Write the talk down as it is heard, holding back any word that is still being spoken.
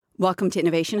Welcome to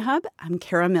Innovation Hub. I'm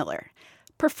Kara Miller.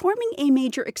 Performing a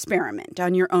major experiment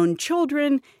on your own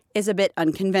children is a bit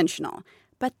unconventional,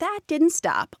 but that didn't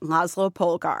stop Laszlo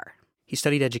Polgar. He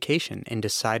studied education and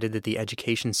decided that the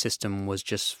education system was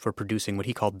just for producing what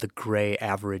he called the gray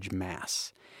average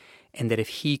mass, and that if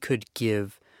he could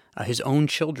give his own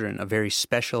children a very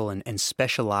special and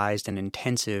specialized and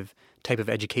intensive type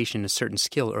of education, a certain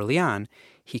skill early on,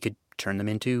 he could turn them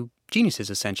into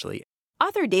geniuses, essentially.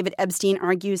 Author David Epstein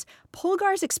argues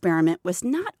Polgar's experiment was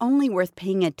not only worth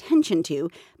paying attention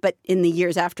to, but in the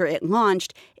years after it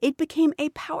launched, it became a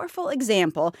powerful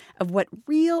example of what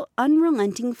real,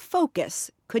 unrelenting focus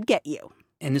could get you.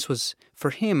 And this was, for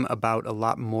him, about a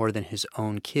lot more than his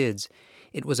own kids.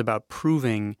 It was about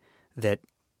proving that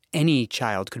any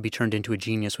child could be turned into a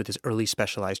genius with his early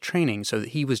specialized training. So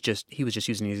he was just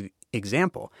using his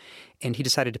example. And he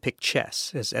decided to pick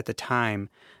chess, as at the time,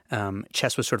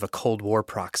 chess was sort of a Cold War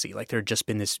proxy. Like there had just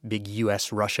been this big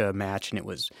U.S.-Russia match, and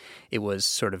it was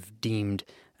sort of deemed,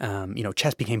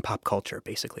 chess became pop culture,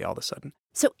 basically, all of a sudden.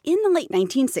 So in the late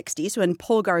 1960s, when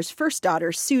Polgar's first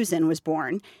daughter, Susan, was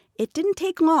born, it didn't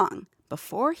take long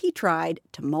before he tried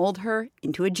to mold her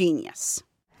into a genius.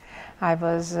 I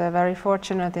was very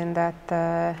fortunate in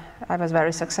that I was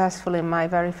very successful in my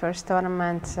very first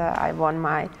tournament.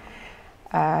 I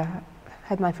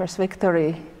had my first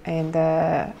victory in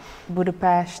the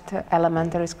Budapest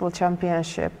Elementary School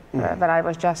Championship when I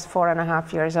was just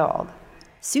 4.5 years old.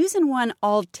 Susan won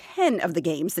all 10 of the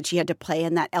games that she had to play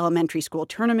in that elementary school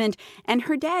tournament, and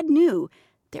her dad knew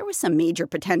there was some major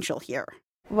potential here.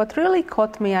 What really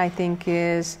caught me, I think,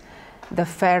 is the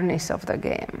fairness of the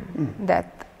game.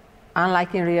 That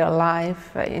unlike in real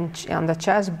life, on the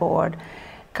chessboard,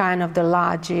 kind of the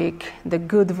logic, the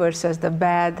good versus the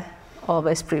bad,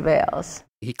 always prevails.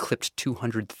 He clipped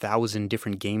 200,000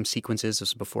 different game sequences,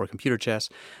 this was before computer chess,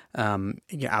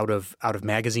 out of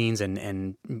magazines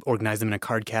and organized them in a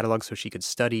card catalog so she could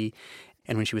study.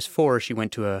 And when she was 4, she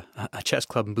went to a chess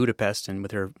club in Budapest and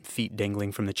with her feet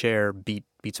dangling from the chair, beat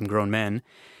some grown men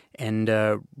and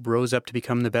rose up to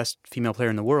become the best female player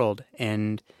in the world.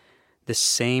 And the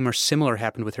same or similar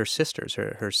happened with her sisters.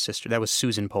 Her sister, that was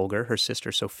Susan Polgar. Her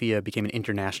sister, Sophia, became an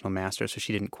international master, so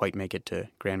she didn't quite make it to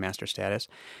grandmaster status.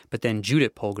 But then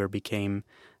Judith Polgar became,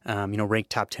 ranked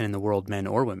top 10 in the world, men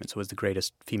or women, so was the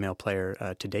greatest female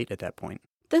player to date at that point.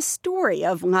 The story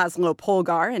of Laszlo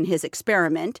Polgar and his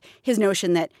experiment, his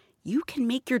notion that you can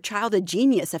make your child a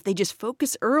genius if they just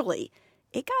focus early,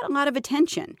 it got a lot of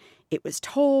attention. It was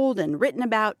told and written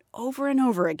about over and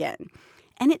over again.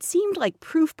 And it seemed like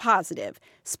proof positive.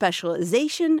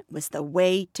 Specialization was the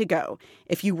way to go.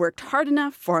 If you worked hard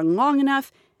enough for long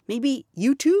enough, maybe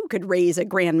you too could raise a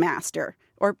grandmaster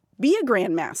or be a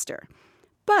grandmaster.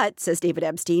 But, says David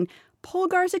Epstein,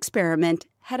 Polgar's experiment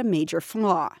had a major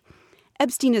flaw.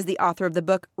 Epstein is the author of the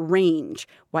book Range: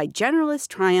 Why Generalists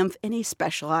Triumph in a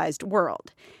Specialized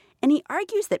World. And he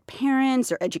argues that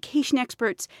parents or education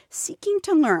experts seeking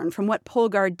to learn from what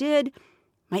Polgar did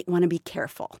might want to be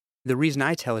careful. The reason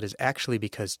I tell it is actually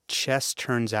because chess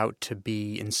turns out to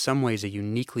be, in some ways, a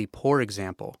uniquely poor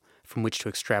example from which to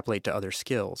extrapolate to other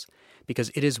skills, because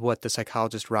it is what the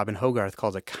psychologist Robin Hogarth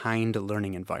calls a kind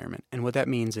learning environment. And what that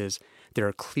means is there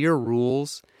are clear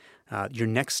rules, your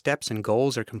next steps and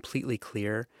goals are completely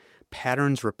clear,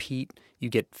 patterns repeat, you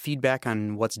get feedback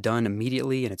on what's done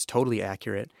immediately, and it's totally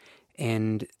accurate.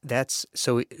 And that's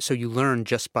so you learn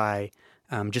just by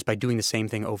doing the same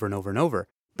thing over and over and over.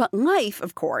 But life,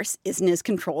 of course, isn't as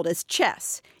controlled as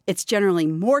chess. It's generally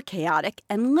more chaotic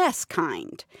and less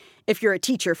kind. If you're a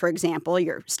teacher, for example,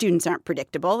 your students aren't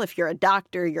predictable. If you're a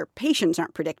doctor, your patients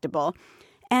aren't predictable.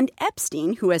 And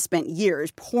Epstein, who has spent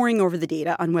years poring over the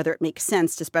data on whether it makes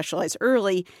sense to specialize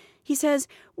early, he says,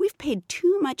 we've paid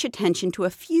too much attention to a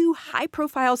few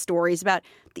high-profile stories about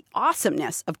the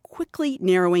awesomeness of quickly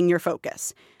narrowing your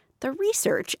focus. The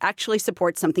research actually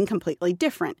supports something completely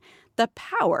different, the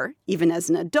power, even as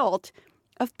an adult,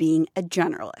 of being a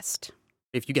generalist.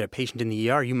 If you get a patient in the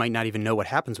ER, you might not even know what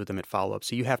happens with them at follow-up.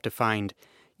 So you have to find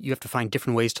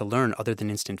different ways to learn other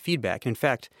than instant feedback. In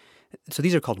fact, so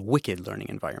these are called wicked learning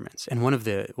environments. And one of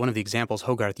the examples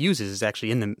Hogarth uses is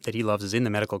actually that he loves is in the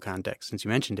medical context, since you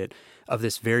mentioned it, of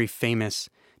this very famous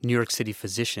New York City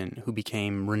physician who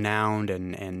became renowned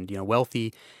and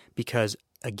wealthy because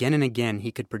again and again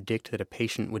he could predict that a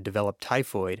patient would develop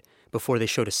typhoid before they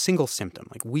showed a single symptom,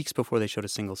 like weeks before they showed a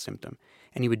single symptom.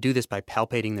 And he would do this by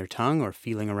palpating their tongue or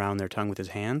feeling around their tongue with his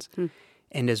hands.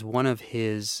 And as one of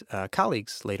his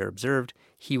colleagues later observed,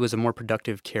 he was a more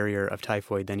productive carrier of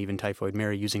typhoid than even Typhoid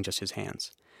Mary using just his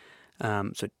hands.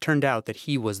 So it turned out that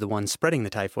he was the one spreading the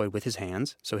typhoid with his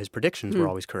hands, so his predictions were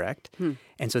always correct.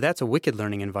 And so that's a wicked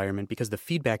learning environment because the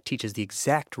feedback teaches the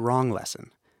exact wrong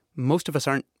lesson. Most of us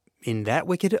aren't in that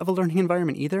wicked of a learning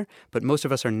environment either, but most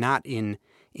of us are not in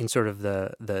sort of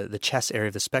the chess area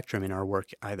of the spectrum in our work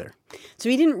either. So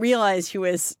he didn't realize he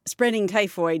was spreading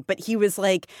typhoid, but he was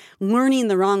like learning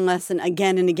the wrong lesson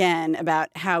again and again about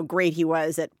how great he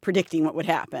was at predicting what would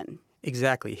happen.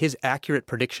 Exactly. His accurate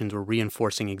predictions were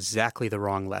reinforcing exactly the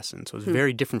wrong lesson. So it was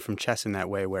very different from chess in that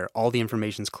way, where all the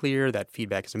information's clear, that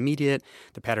feedback is immediate,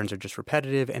 the patterns are just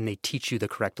repetitive, and they teach you the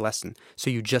correct lesson. So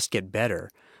you just get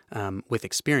better with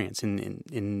experience.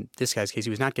 In this guy's case, he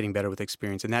was not getting better with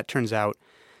experience, and that turns out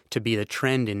to be the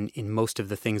trend in most of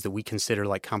the things that we consider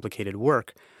like complicated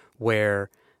work,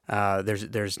 where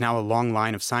there's now a long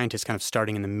line of scientists kind of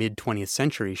starting in the mid-20th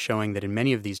century showing that in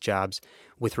many of these jobs,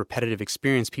 with repetitive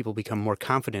experience, people become more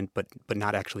confident but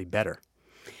not actually better.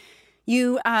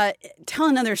 You tell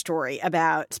another story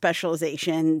about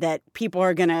specialization that people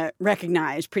are going to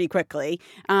recognize pretty quickly.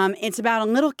 It's about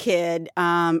a little kid,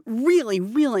 really,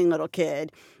 really little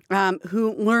kid,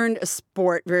 who learned a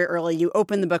sport very early. You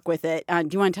opened the book with it. Do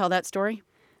you want to tell that story?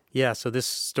 Yeah, so this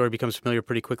story becomes familiar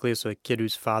pretty quickly. So a kid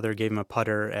whose father gave him a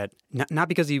putter at, not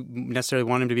because he necessarily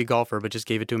wanted him to be a golfer, but just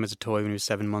gave it to him as a toy when he was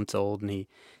 7 months old. And he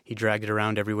dragged it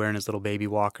around everywhere in his little baby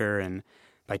walker. And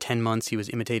by 10 months, he was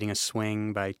imitating a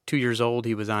swing. By 2 years old,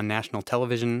 he was on national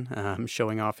television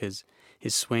showing off his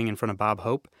swing in front of Bob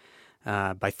Hope.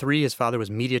 By 3, his father was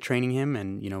media training him.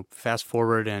 And, fast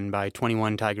forward, and by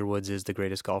 21, Tiger Woods is the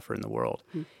greatest golfer in the world.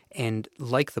 And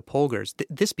like the Polgars,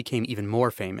 this became even more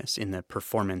famous in the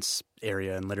performance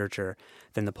area and literature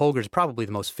than the Polgars, probably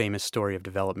the most famous story of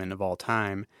development of all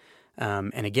time.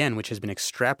 And again, which has been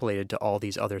extrapolated to all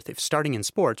these other things, starting in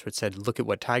sports, where it said, look at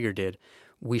what Tiger did.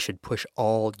 We should push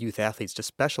all youth athletes to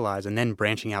specialize, and then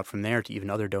branching out from there to even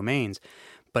other domains.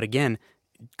 But again,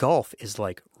 golf is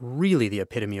like really the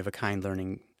epitome of a kind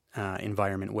learning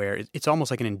environment where it's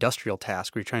almost like an industrial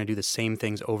task where you're trying to do the same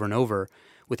things over and over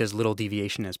with as little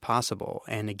deviation as possible.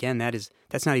 And again,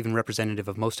 that's not even representative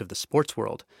of most of the sports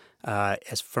world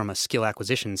as from a skill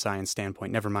acquisition science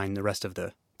standpoint, never mind the rest of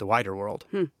the wider world.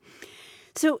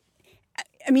 So,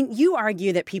 I mean, you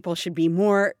argue that people should be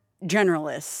more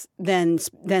generalists than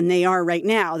they are right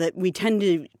now, that we tend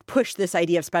to push this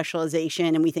idea of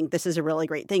specialization and we think this is a really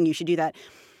great thing, you should do that.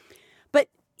 But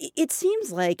it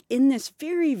seems like in this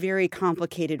very, very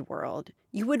complicated world,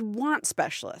 you would want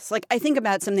specialists. Like I think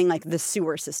about something like the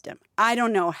sewer system. I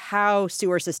don't know how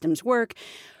sewer systems work,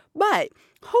 but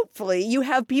hopefully you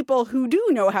have people who do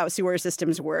know how sewer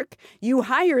systems work. You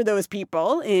hire those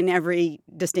people in every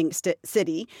distinct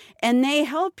city, and they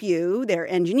help you, they're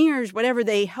engineers, whatever,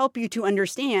 they help you to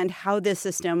understand how this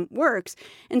system works.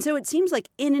 And so it seems like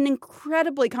in an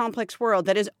incredibly complex world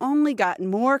that has only gotten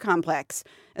more complex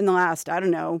in the last, I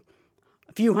don't know,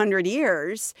 a few hundred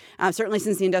years, certainly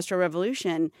since the Industrial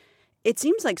Revolution, it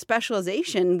seems like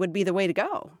specialization would be the way to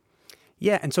go.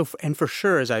 Yeah, and for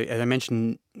sure, as I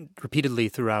mentioned repeatedly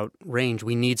throughout Range,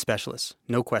 we need specialists,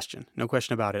 no question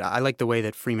about it. I like the way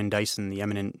that Freeman Dyson, the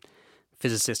eminent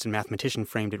physicist and mathematician,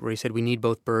 framed it, where he said we need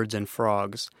both birds and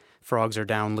frogs. Frogs are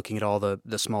down looking at all the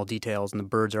small details, and the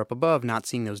birds are up above not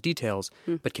seeing those details,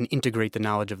 but can integrate the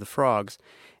knowledge of the frogs.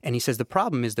 And he says the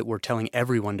problem is that we're telling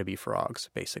everyone to be frogs,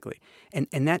 basically.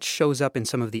 And that shows up in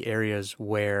some of the areas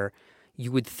where you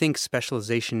would think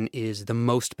specialization is the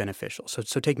most beneficial. So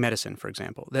take medicine, for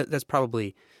example. That's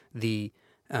probably the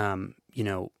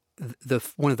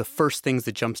one of the first things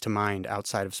that jumps to mind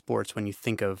outside of sports when you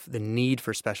think of the need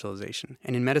for specialization.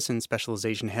 And in medicine,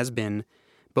 specialization has been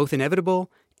both inevitable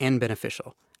and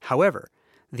beneficial. However,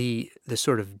 the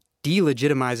sort of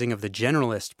delegitimizing of the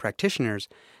generalist practitioners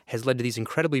has led to these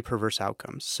incredibly perverse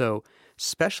outcomes. So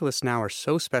specialists now are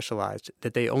so specialized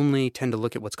that they only tend to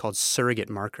look at what's called surrogate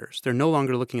markers. They're no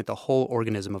longer looking at the whole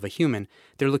organism of a human.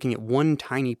 They're looking at one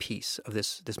tiny piece of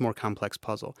this more complex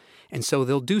puzzle. And so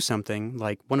they'll do something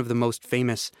like one of the most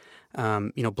famous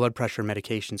blood pressure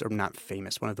medications, or not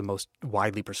famous, one of the most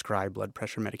widely prescribed blood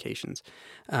pressure medications.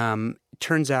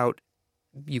 Turns out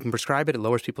you can prescribe it, it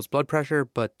lowers people's blood pressure,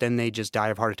 but then they just die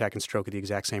of heart attack and stroke at the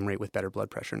exact same rate with better blood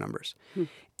pressure numbers.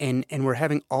 And we're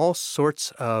having all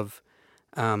sorts of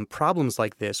problems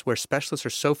like this where specialists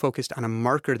are so focused on a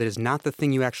marker that is not the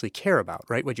thing you actually care about,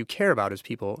 right? What you care about is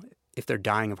people, if they're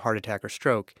dying of heart attack or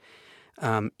stroke,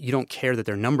 you don't care that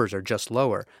their numbers are just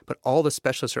lower, but all the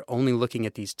specialists are only looking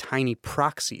at these tiny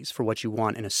proxies for what you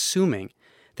want and assuming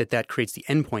that creates the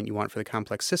endpoint you want for the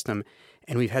complex system.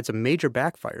 And we've had some major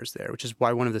backfires there, which is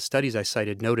why one of the studies I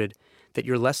cited noted that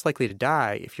you're less likely to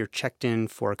die if you're checked in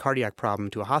for a cardiac problem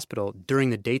to a hospital during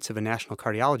the dates of a national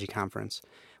cardiology conference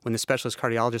when the specialist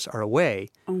cardiologists are away,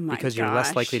 because you're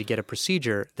less likely to get a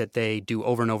procedure that they do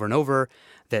over and over and over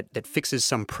that fixes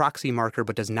some proxy marker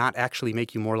but does not actually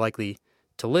make you more likely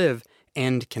to live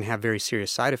and can have very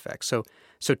serious side effects.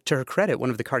 So to her credit, one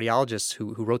of the cardiologists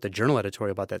who wrote the journal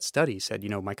editorial about that study said,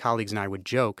 my colleagues and I would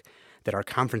joke that our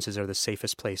conferences are the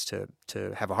safest place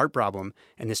to have a heart problem,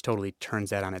 and this totally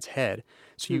turns that on its head.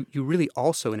 So you really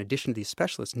also, in addition to these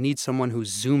specialists, need someone who's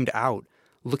zoomed out,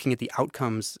 looking at the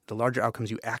outcomes, the larger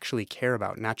outcomes you actually care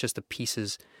about, not just the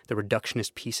pieces, the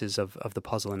reductionist pieces of the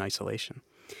puzzle in isolation.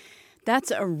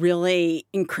 That's a really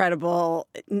incredible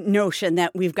notion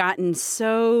that we've gotten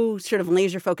so sort of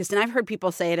laser focused. And I've heard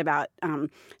people say it about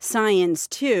science,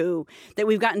 too, that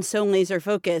we've gotten so laser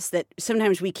focused that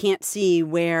sometimes we can't see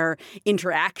where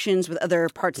interactions with other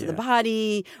parts of the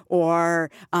body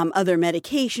or other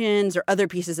medications or other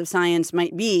pieces of science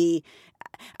might be.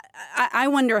 I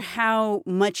wonder how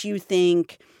much you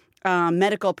think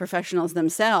medical professionals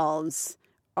themselves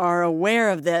are aware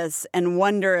of this and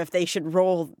wonder if they should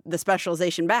roll the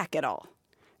specialization back at all.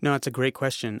 No, it's a great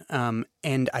question.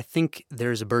 And I think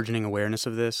there's a burgeoning awareness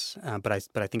of this, but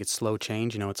I think it's slow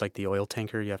change. It's like the oil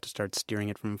tanker. You have to start steering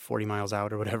it from 40 miles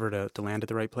out or whatever to land at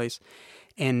the right place.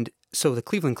 And so the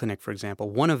Cleveland Clinic, for example,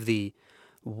 one of the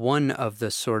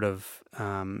sort of,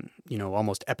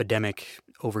 almost epidemic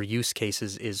overuse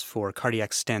cases is for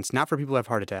cardiac stents, not for people who have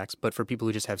heart attacks, but for people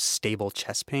who just have stable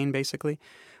chest pain, basically,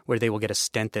 where they will get a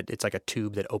stent that it's like a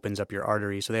tube that opens up your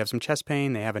artery. So they have some chest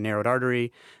pain, they have a narrowed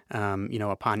artery,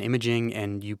 upon imaging,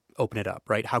 and you open it up,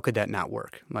 right? How could that not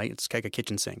work? Like, it's like a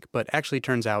kitchen sink. But actually, it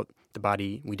turns out the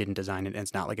body, we didn't design it, and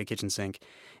it's not like a kitchen sink.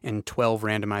 And 12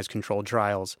 randomized controlled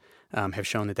trials have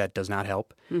shown that does not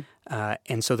help.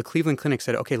 And so the Cleveland Clinic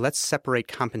said, okay, let's separate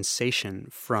compensation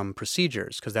from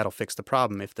procedures because that'll fix the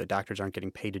problem if the doctors aren't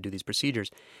getting paid to do these procedures.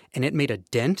 And it made a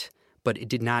dent, but it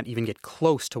did not even get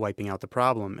close to wiping out the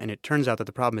problem. And it turns out that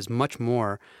the problem is much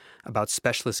more about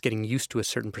specialists getting used to a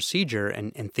certain procedure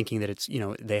and thinking that it's,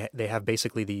 they have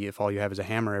basically if all you have is a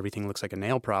hammer, everything looks like a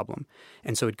nail problem.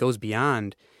 And so it goes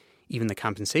beyond even the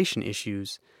compensation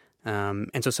issues.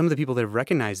 And so some of the people that have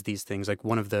recognized these things, like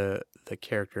one of the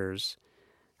characters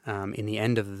in the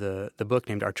end of the book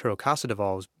named Arturo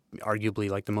Casadevall, was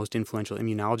arguably like the most influential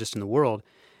immunologist in the world,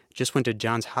 just went to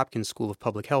Johns Hopkins School of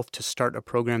Public Health to start a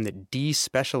program that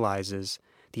despecializes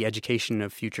the education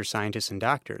of future scientists and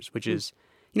doctors, which is,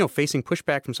 facing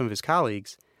pushback from some of his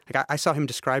colleagues. Like I saw him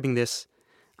describing this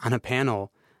on a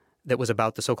panel that was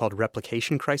about the so-called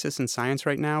replication crisis in science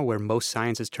right now, where most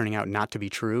science is turning out not to be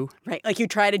true. Right. Like you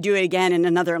try to do it again in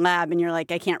another lab and you're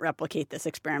like, I can't replicate this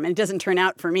experiment. It doesn't turn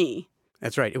out for me.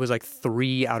 That's right. It was like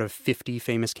 3 out of 50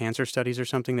 famous cancer studies or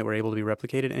something that were able to be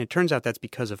replicated. And it turns out that's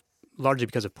largely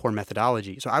because of poor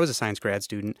methodology. So I was a science grad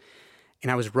student,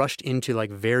 and I was rushed into like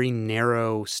very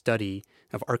narrow study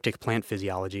of Arctic plant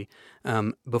physiology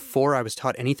before I was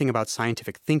taught anything about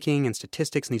scientific thinking and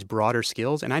statistics and these broader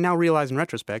skills. And I now realize in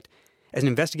retrospect, as an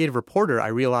investigative reporter, I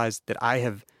realized that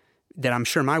I'm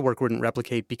sure my work wouldn't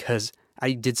replicate because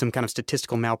I did some kind of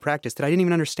statistical malpractice that I didn't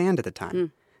even understand at the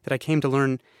time, that I came to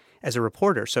learn as a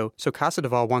reporter. So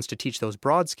Casadevall wants to teach those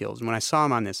broad skills. And when I saw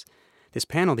him on this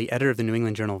panel, the editor of the New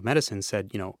England Journal of Medicine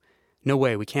said, no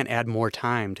way, we can't add more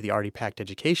time to the already packed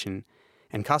education.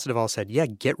 And Casadevall said, yeah,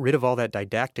 get rid of all that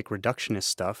didactic reductionist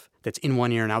stuff that's in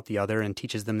one ear and out the other and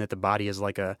teaches them that the body is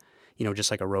like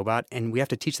just like a robot. And we have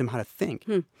to teach them how to think.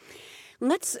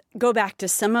 Let's go back to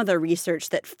some of the research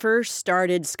that first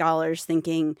started scholars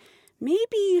thinking,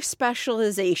 maybe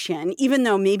specialization, even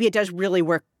though maybe it does really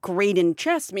work great in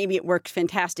chess, maybe it works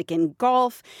fantastic in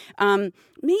golf,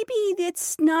 maybe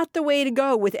it's not the way to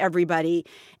go with everybody.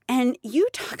 And you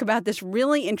talk about this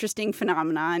really interesting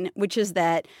phenomenon, which is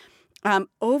that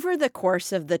over the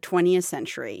course of the 20th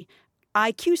century,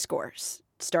 IQ scores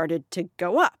started to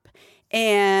go up.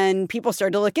 And people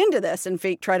started to look into this and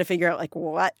try to figure out, like,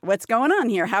 what's going on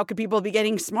here? How could people be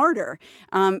getting smarter?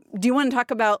 Do you want to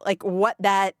talk about, like, what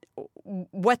that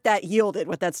yielded,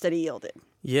 what that study yielded?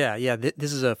 Yeah.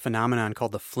 This is a phenomenon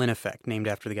called the Flynn effect, named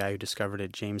after the guy who discovered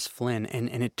it, James Flynn.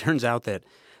 And it turns out that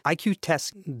IQ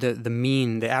tests, the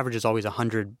mean, the average is always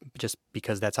 100 just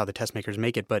because that's how the test makers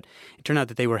make it. But it turned out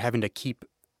that they were having to keep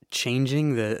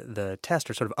changing the test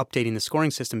or sort of updating the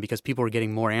scoring system because people were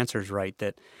getting more answers right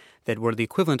that were the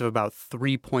equivalent of about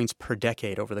 3 points per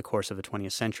decade over the course of the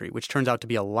 20th century, which turns out to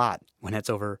be a lot when it's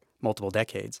over multiple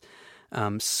decades.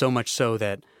 So much so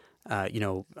that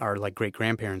our like great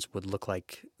grandparents would look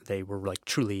like they were like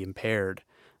truly impaired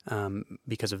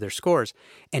because of their scores.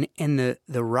 And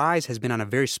the rise has been on a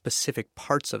very specific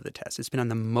parts of the test. It's been on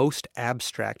the most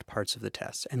abstract parts of the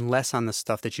test and less on the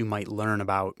stuff that you might learn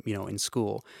about, in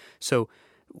school. So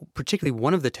particularly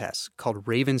one of the tests called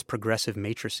Raven's Progressive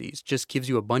Matrices just gives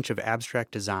you a bunch of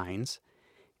abstract designs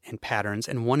and patterns,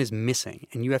 and one is missing.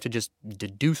 And you have to just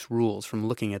deduce rules from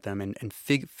looking at them and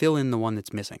fill in the one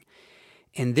that's missing.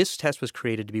 And this test was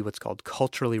created to be what's called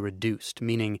culturally reduced,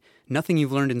 meaning nothing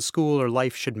you've learned in school or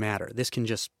life should matter. This can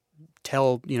just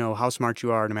tell, how smart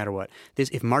you are no matter what.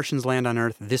 If Martians land on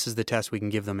Earth, this is the test we can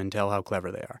give them and tell how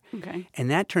clever they are. Okay. And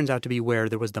that turns out to be where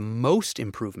there was the most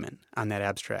improvement on that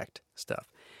abstract stuff.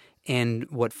 And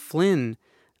what Flynn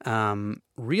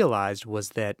realized was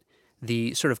that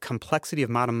the sort of complexity of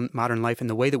modern life and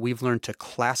the way that we've learned to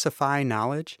classify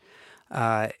knowledge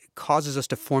causes us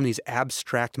to form these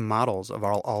abstract models of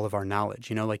all of our knowledge.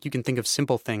 Like you can think of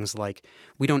simple things like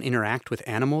we don't interact with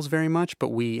animals very much, but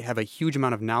we have a huge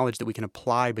amount of knowledge that we can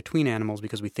apply between animals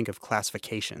because we think of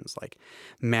classifications like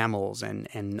mammals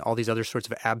and all these other sorts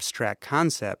of abstract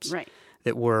concepts that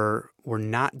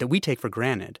that we take for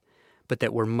granted, but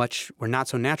that were not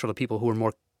so natural to people who are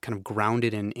more kind of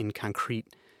grounded in concrete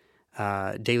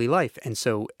daily life. And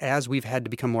so as we've had to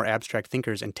become more abstract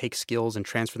thinkers and take skills and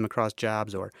transfer them across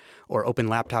jobs or open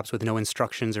laptops with no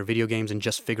instructions or video games and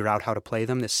just figure out how to play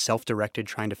them, this self-directed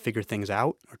trying to figure things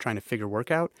out or trying to figure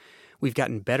work out, we've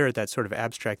gotten better at that sort of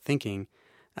abstract thinking,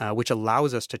 which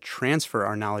allows us to transfer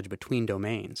our knowledge between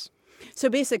domains. So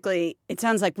basically, it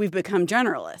sounds like we've become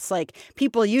generalists. Like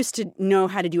people used to know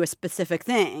how to do a specific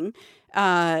thing.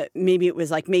 Maybe it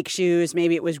was like make shoes,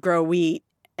 maybe it was grow wheat.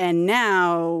 And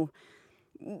now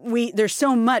there's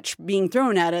so much being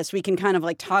thrown at us, we can kind of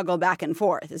like toggle back and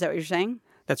forth. Is that what you're saying?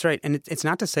 That's right. And it's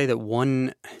not to say that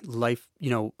one life,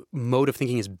 mode of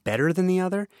thinking is better than the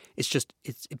other. It's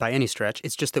by any stretch.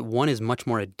 It's just that one is much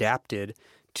more adapted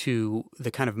to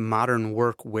the kind of modern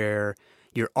work where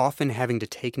you're often having to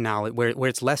take knowledge, where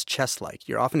it's less chess-like.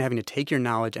 You're often having to take your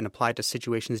knowledge and apply it to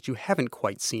situations that you haven't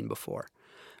quite seen before.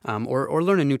 Or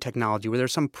learn a new technology where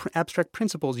there's some abstract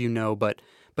principles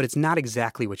but it's not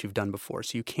exactly what you've done before.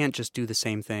 So you can't just do the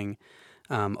same thing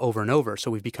over and over.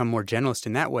 So we've become more generalist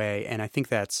in that way, and I think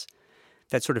that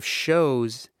sort of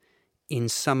shows in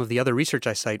some of the other research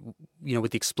I cite,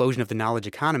 with the explosion of the knowledge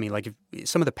economy. Like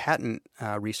some of the patent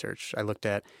research I looked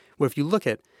at, where if you look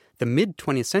at the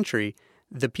mid-20th century,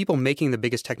 the people making the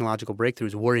biggest technological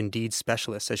breakthroughs were indeed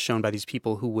specialists, as shown by these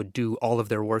people who would do all of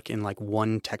their work in like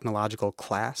one technological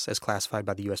class as classified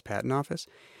by the U.S. Patent Office.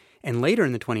 And later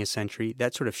in the 20th century,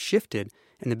 that sort of shifted,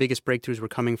 and the biggest breakthroughs were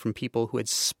coming from people who had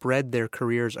spread their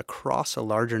careers across a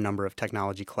larger number of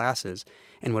technology classes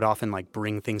and would often like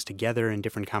bring things together in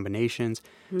different combinations.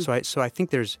 So I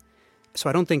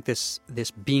don't think this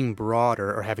being broad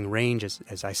or having range,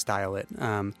 as I style it,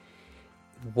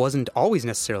 wasn't always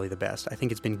necessarily the best. I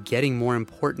think it's been getting more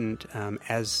important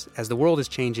as the world is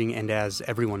changing and as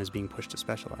everyone is being pushed to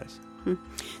specialize.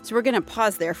 So we're going to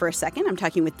pause there for a second. I'm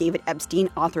talking with David Epstein,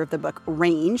 author of the book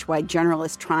Range, Why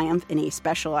Generalists Triumph in a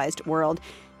Specialized World.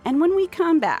 And when we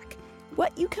come back,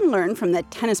 what you can learn from the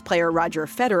tennis player Roger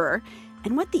Federer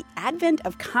and what the advent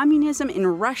of communism in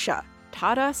Russia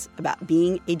taught us about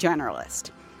being a generalist.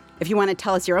 If you want to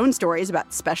tell us your own stories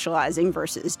about specializing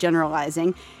versus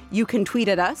generalizing, you can tweet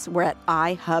at us. We're at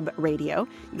iHubRadio.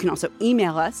 You can also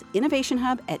email us,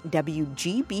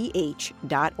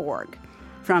 innovationhub@wgbh.org.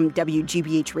 From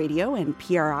WGBH Radio and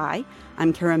PRI,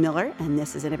 I'm Kara Miller, and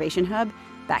this is Innovation Hub.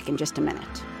 Back in just a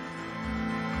minute.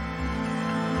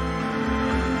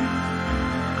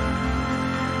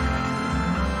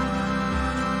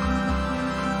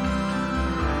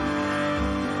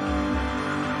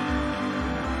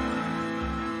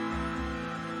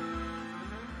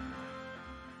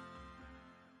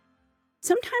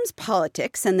 Sometimes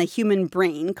politics and the human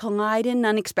brain collide in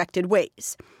unexpected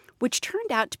ways, which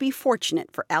turned out to be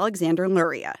fortunate for Alexander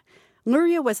Luria.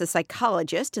 Luria was a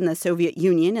psychologist in the Soviet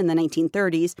Union in the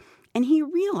 1930s, and he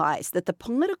realized that the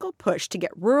political push to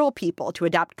get rural people to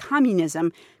adopt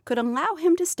communism could allow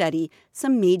him to study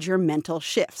some major mental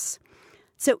shifts.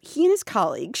 So he and his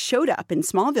colleagues showed up in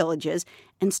small villages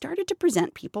and started to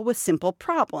present people with simple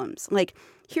problems, like,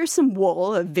 here's some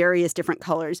wool of various different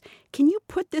colors. Can you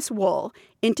put this wool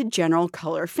into general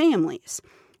color families?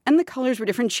 And the colors were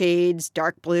different shades,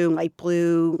 dark blue,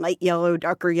 light yellow,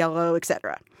 darker yellow,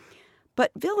 etc.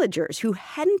 But villagers who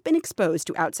hadn't been exposed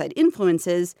to outside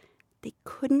influences, they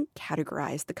couldn't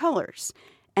categorize the colors.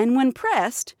 And when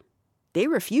pressed, they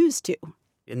refused to.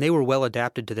 And they were well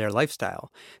adapted to their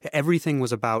lifestyle. Everything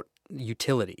was about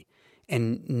utility.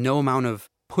 and no amount of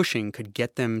pushing could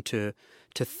get them to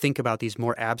think about these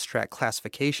more abstract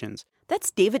classifications. That's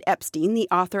David Epstein, the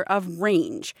author of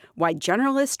Range, Why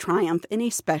Generalists Triumph in a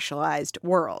Specialized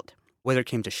World. Whether it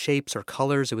came to shapes or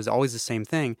colors, it was always the same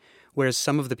thing. Whereas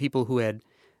some of the people who had,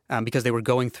 because they were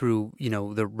going through,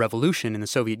 the revolution in the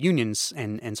Soviet Union,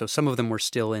 and so some of them were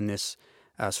still in this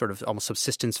sort of almost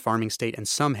subsistence farming state, and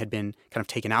some had been kind of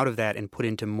taken out of that and put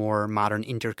into more modern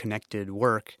interconnected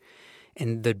work.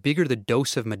 And the bigger the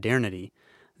dose of modernity,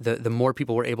 the more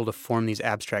people were able to form these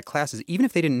abstract classes. Even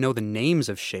if they didn't know the names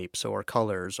of shapes or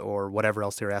colors or whatever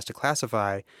else they were asked to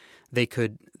classify, they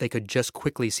could just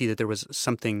quickly see that there was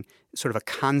something, sort of a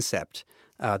concept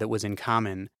that was in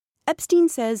common. Epstein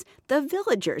says the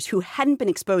villagers who hadn't been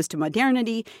exposed to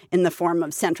modernity in the form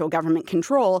of central government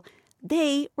control,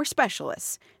 they were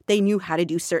specialists. They knew how to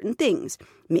do certain things,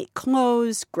 make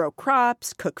clothes, grow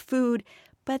crops, cook food,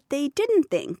 but they didn't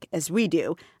think, as we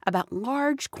do, about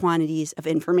large quantities of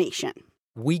information.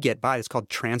 We get by. It's called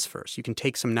transfers. You can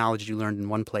take some knowledge you learned in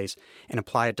one place and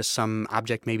apply it to some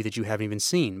object maybe that you haven't even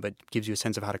seen, but gives you a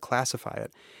sense of how to classify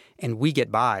it. And we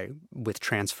get by with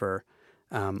transfer,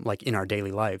 like in our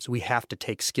daily lives. We have to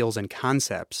take skills and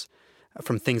concepts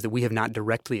from things that we have not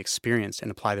directly experienced and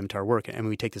apply them to our work. And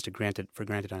we take this for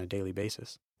granted on a daily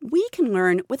basis. We can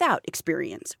learn without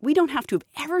experience. We don't have to have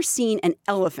ever seen an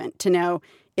elephant to know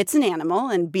it's an animal,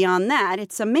 and beyond that,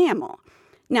 it's a mammal.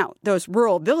 Now, those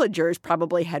rural villagers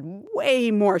probably had way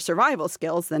more survival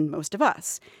skills than most of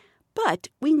us. But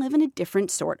we live in a different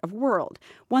sort of world,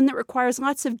 one that requires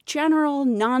lots of general,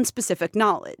 non-specific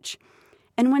knowledge.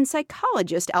 And when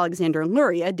psychologist Alexander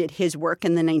Luria did his work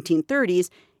in the 1930s,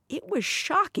 it was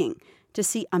shocking to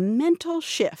see a mental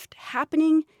shift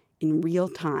happening in real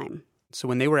time. So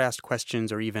when they were asked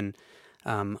questions or even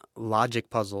logic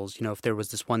puzzles, if there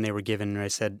was this one they were given where I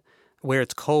said, where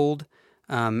it's cold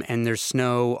and there's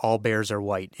snow, all bears are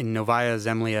white. In Novaya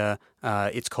Zemlya,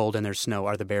 it's cold and there's snow,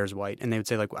 are the bears white? And they would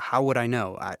say, like, how would I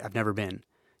know? I've never been.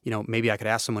 Maybe I could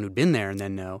ask someone who'd been there and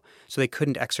then know. So they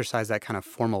couldn't exercise that kind of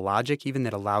formal logic even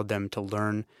that allowed them to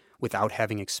learn without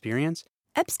having experience.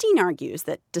 Epstein argues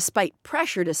that despite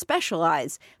pressure to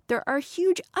specialize, there are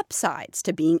huge upsides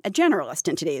to being a generalist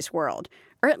in today's world,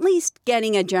 or at least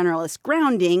getting a generalist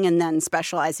grounding and then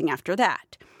specializing after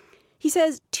that. He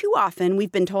says too often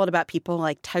we've been told about people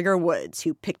like Tiger Woods,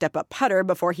 who picked up a putter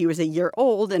before he was a year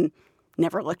old and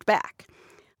never looked back.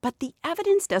 But the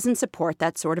evidence doesn't support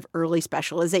that sort of early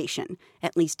specialization,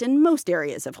 at least in most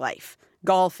areas of life.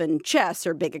 Golf and chess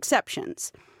are big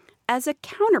exceptions. As a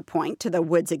counterpoint to the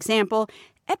Woods example,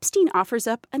 Epstein offers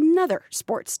up another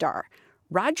sports star,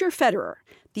 Roger Federer,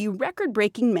 the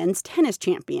record-breaking men's tennis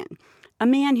champion, a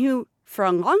man who, for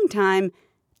a long time,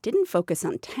 didn't focus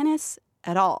on tennis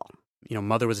at all.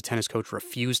 Mother was a tennis coach,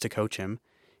 refused to coach him,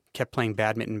 kept playing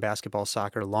badminton, basketball,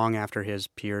 soccer long after his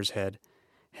peers had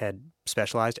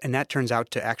specialized. And that turns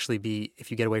out to actually be, if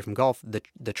you get away from golf,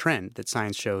 the trend that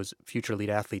science shows future elite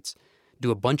athletes do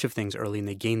a bunch of things early and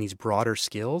they gain these broader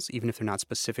skills, even if they're not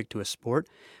specific to a sport,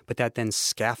 but that then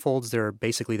scaffolds their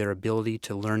ability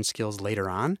to learn skills later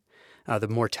on, the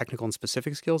more technical and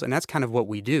specific skills. And that's kind of what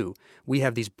we do. We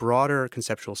have these broader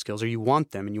conceptual skills, or you want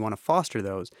them and you want to foster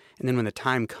those. And then when the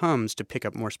time comes to pick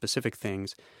up more specific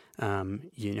things,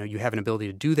 you have an ability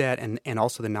to do that, and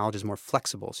also the knowledge is more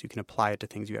flexible, so you can apply it to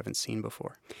things you haven't seen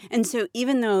before. And so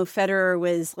even though Federer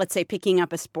was, let's say, picking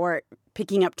up a sport,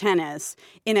 picking up tennis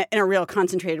in a real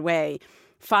concentrated way,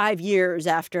 5 years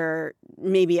after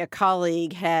maybe a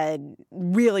colleague had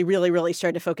really, really, really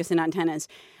started to focus in on tennis,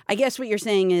 I guess what you're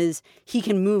saying is he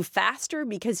can move faster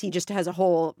because he just has a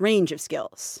whole range of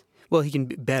skills. Well, he can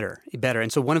be better.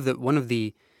 And so one of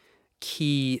the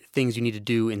key things you need to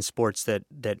do in sports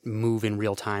that move in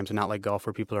real time, so not like golf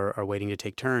where people are waiting to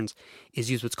take turns, is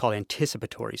use what's called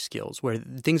anticipatory skills, where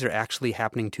things are actually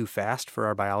happening too fast for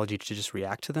our biology to just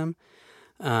react to them.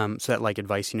 So that, like,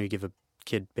 advice, you give a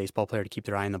baseball player to keep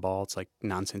their eye on the ball, it's like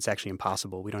nonsense. It's actually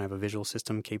impossible. We don't have a visual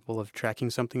system capable of tracking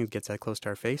something that gets that close to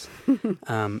our face.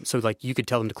 So like you could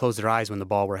tell them to close their eyes when the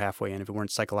ball were halfway in. If it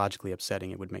weren't psychologically upsetting,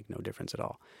 it would make no difference at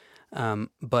all.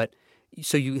 But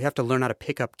so you have to learn how to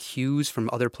pick up cues from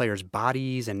other players'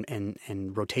 bodies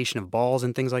and rotation of balls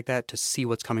and things like that to see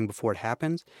what's coming before it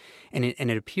happens. And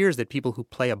it appears that people who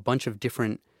play a bunch of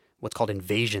different what's called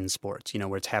invasion sports,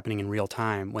 where it's happening in real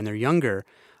time, when they're younger,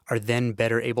 are then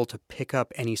better able to pick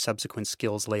up any subsequent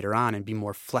skills later on and be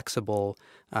more flexible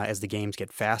as the games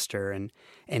get faster. And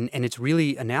it's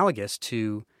really analogous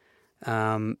to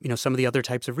some of the other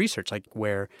types of research, like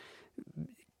where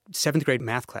 7th grade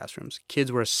math classrooms,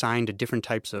 kids were assigned to different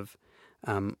types of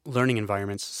learning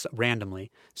environments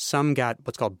randomly. Some got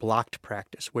what's called blocked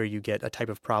practice, where you get a type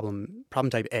of problem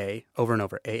type A over and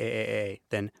over, A,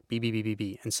 then B, B, B, B,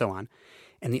 B, and so on.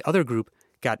 And the other group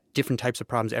got different types of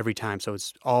problems every time, so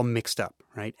it's all mixed up,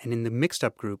 right? And in the mixed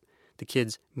up group, the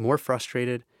kids more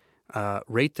frustrated,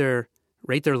 rate their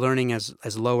learning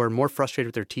as lower, more frustrated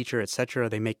with their teacher, etc.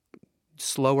 They make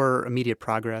slower immediate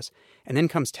progress. And then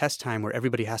comes test time where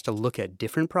everybody has to look at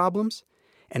different problems,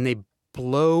 and they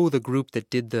blow the group that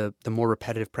did the more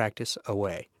repetitive practice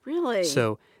away. Really?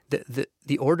 So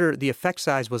the effect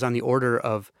size was on the order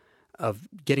of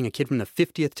getting a kid from the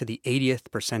 50th to the 80th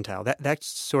percentile. That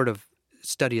sort of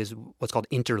study is what's called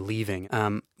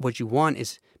interleaving. What you want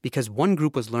is, because one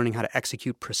group was learning how to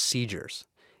execute procedures,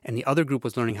 and the other group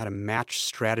was learning how to match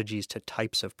strategies to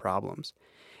types of problems.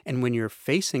 And if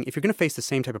you're going to face the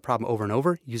same type of problem over and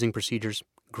over using procedures,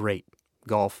 great.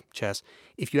 Golf, chess.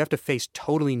 If you have to face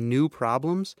totally new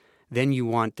problems, then you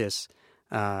want this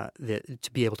to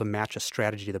be able to match a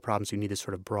strategy to the problems. You need this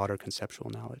sort of broader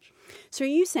conceptual knowledge. So are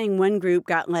you saying one group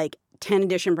got like 10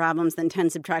 addition problems, then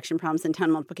 10 subtraction problems, then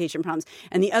 10 multiplication problems,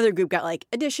 and the other group got like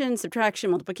addition,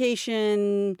 subtraction,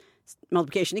 multiplication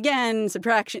again,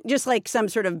 subtraction, just like some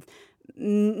sort of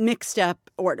mixed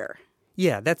up order?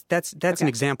 Yeah, that's Okay. an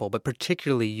example, but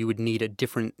particularly you would need a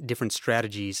different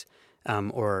strategies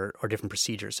or different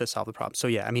procedures to solve the problem. So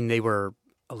yeah, I mean, they were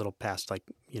a little past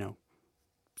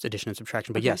addition and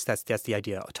subtraction, but Okay. yes, that's the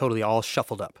idea. Totally all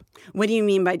shuffled up. What do you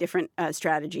mean by different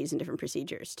strategies and different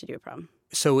procedures to do a problem?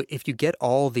 So if you get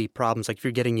all the problems, like if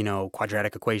you're getting,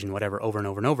 quadratic equation, whatever, over and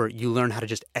over and over, you learn how to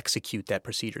just execute that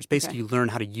procedures. Basically, You learn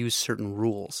how to use certain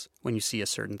rules when you see a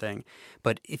certain thing.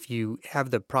 But if you have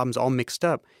the problems all mixed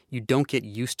up, you don't get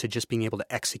used to just being able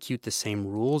to execute the same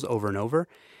rules over and over.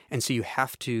 And so you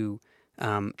have to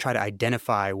try to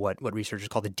identify what researchers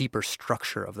call the deeper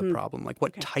structure of the problem. Like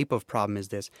what type of problem is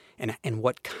this, and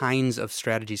what kinds of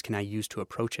strategies can I use to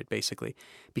approach it, basically.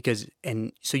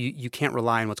 So you can't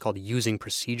rely on what's called using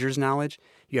procedures knowledge.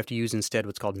 You have to use instead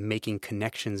what's called making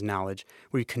connections knowledge,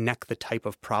 where you connect the type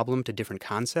of problem to different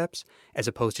concepts, as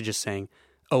opposed to just saying,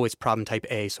 oh, it's problem type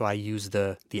A, so I use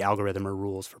the algorithm or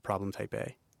rules for problem type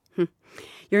A.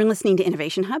 You're listening to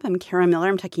Innovation Hub. I'm Kara Miller.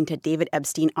 I'm talking to David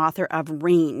Epstein, author of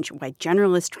Range, Why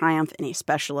Generalists Triumph in a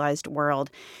Specialized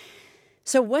World.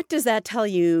 So what does that tell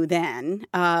you then,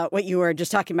 what you were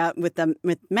just talking about with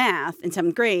math in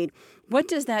 7th grade? What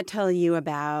does that tell you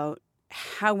about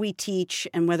how we teach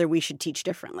and whether we should teach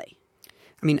differently?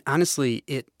 I mean, honestly,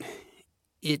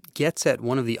 it gets at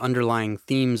one of the underlying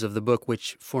themes of the book,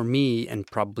 which for me and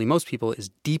probably most people is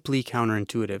deeply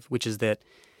counterintuitive, which is that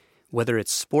whether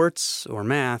it's sports or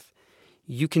math,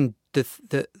 you can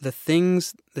the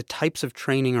things, the types of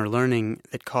training or learning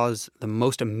that cause the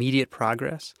most immediate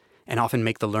progress and often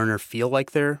make the learner feel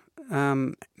like they're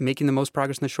making the most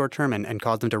progress in the short term and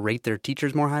cause them to rate their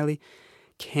teachers more highly,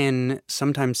 can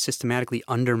sometimes systematically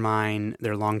undermine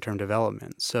their long-term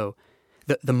development. So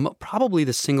probably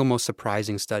the single most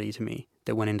surprising study to me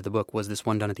that went into the book was this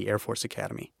one done at the Air Force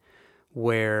Academy,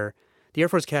 where the Air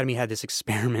Force Academy had this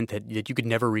experiment that you could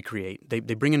never recreate. They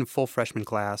bring in a full freshman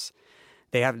class.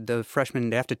 The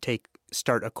freshmen have to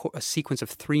start a sequence of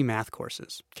 3 math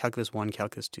courses: Calculus 1,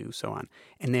 Calculus 2, so on.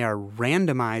 And they are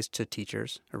randomized to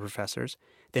teachers or professors,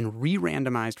 then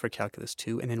re-randomized for Calculus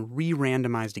 2, and then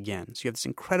re-randomized again. So you have this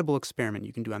incredible experiment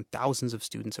you can do on thousands of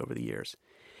students over the years.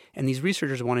 And these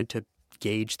researchers wanted to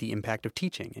gauge the impact of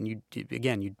teaching. And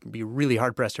you'd be really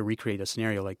hard-pressed to recreate a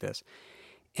scenario like this.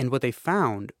 And what they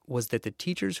found was that the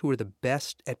teachers who were the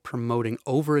best at promoting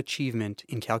overachievement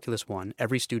in Calculus 1,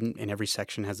 every student in every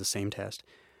section has the same test,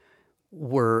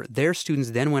 their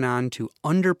students then went on to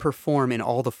underperform in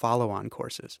all the follow-on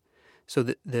courses. So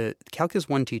the Calculus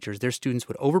 1 teachers, their students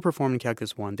would overperform in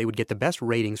Calculus 1. They would get the best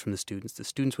ratings from the students. The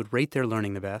students would rate their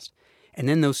learning the best. And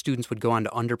then those students would go on to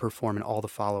underperform in all the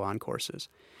follow-on courses.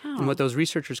 Oh. And what those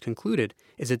researchers concluded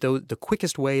is that the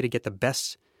quickest way to get the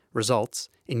best results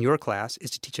in your class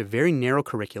is to teach a very narrow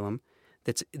curriculum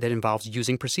that involves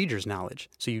using procedures knowledge.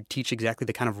 So you teach exactly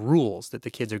the kind of rules that the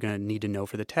kids are going to need to know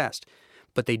for the test,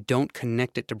 but they don't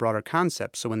connect it to broader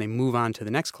concepts. So when they move on to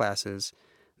the next classes,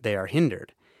 they are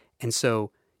hindered. And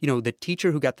so, the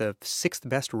teacher who got the 6th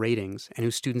best ratings and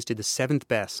whose students did the 7th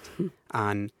best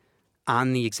on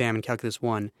the exam in Calculus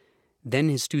 1, then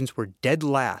his students were dead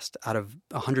last out of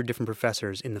 100 different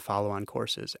professors in the follow-on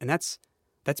courses. And that's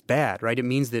bad, right? It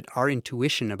means that our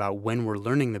intuition about when we're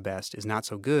learning the best is not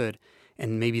so good,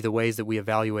 and maybe the ways that we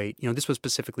evaluate, this was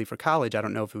specifically for college. I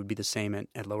don't know if it would be the same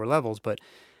at lower levels, but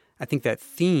I think that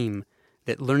theme,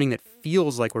 that learning that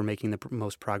feels like we're making the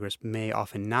most progress may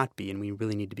often not be, and we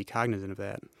really need to be cognizant of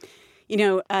that.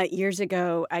 Years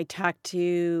ago, I talked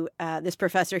to this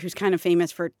professor who's kind of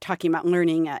famous for talking about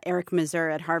learning, Eric Mazur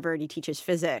at Harvard. He teaches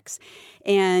physics.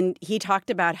 And he talked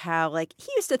about how,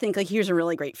 he used to think, he was a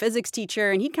really great physics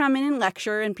teacher. And he'd come in and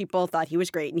lecture, and people thought he was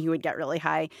great, and he would get really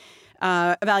high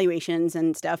evaluations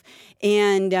and stuff.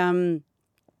 And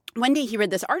one day he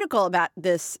read this article about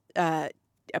this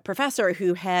a professor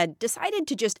who had decided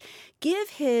to just give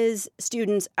his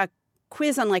students a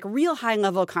quiz on real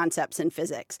high-level concepts in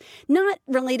physics, not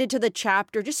related to the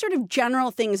chapter, just sort of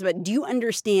general things about, do you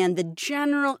understand the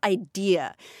general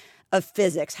idea of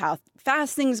physics, how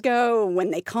fast things go,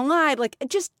 when they collide,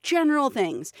 just general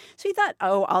things. So he thought,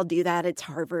 I'll do that. It's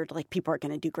Harvard. People are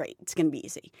going to do great. It's going to be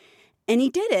easy. And he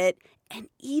did it, and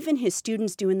even his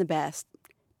students doing the best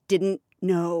didn't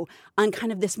know on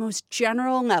kind of this most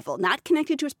general level, not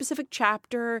connected to a specific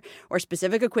chapter or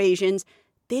specific equations.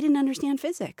 They didn't understand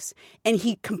physics. And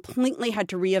he completely had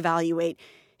to reevaluate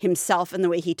himself and the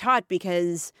way he taught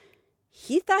because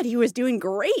he thought he was doing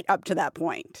great up to that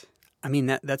point. I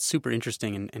mean, that's super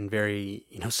interesting and very,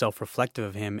 self-reflective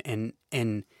of him.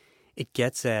 And it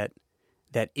gets at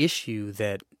that issue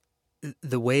that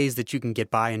the ways that you can get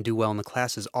by and do well in the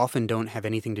classes often don't have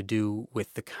anything to do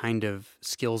with the kind of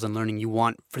skills and learning you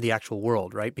want for the actual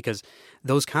world, right? Because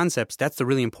those concepts, that's the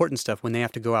really important stuff when they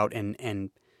have to go out and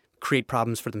create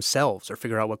problems for themselves or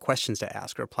figure out what questions to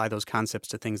ask or apply those concepts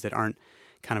to things that aren't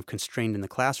kind of constrained in the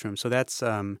classroom. So that's,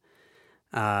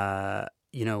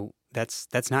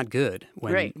 that's not good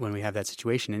when we have that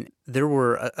situation. And there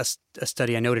were a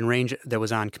study I noted in Range that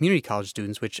was on community college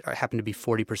students, which happen to be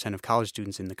 40% of college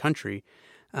students in the country,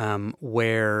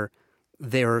 where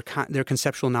their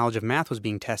conceptual knowledge of math was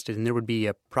being tested, and there would be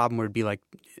a problem where it'd be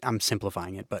I'm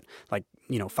simplifying it, but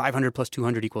 500 plus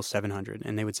 200 equals 700.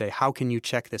 And they would say, how can you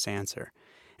check this answer?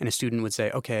 And a student would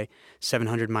say, okay,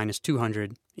 700 minus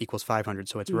 200 equals 500,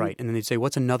 so it's right. And then they'd say,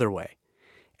 what's another way?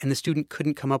 And the student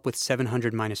couldn't come up with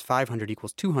 700 minus 500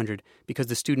 equals 200 because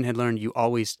the student had learned you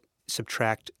always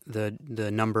subtract the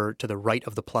number to the right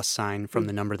of the plus sign from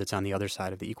the number that's on the other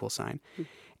side of the equal sign.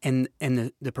 And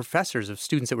the professors of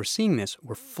students that were seeing this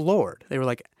were floored. They were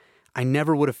like, I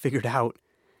never would have figured out,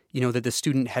 that the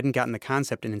student hadn't gotten the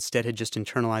concept and instead had just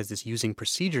internalized this using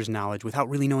procedures knowledge without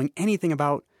really knowing anything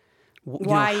about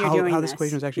how this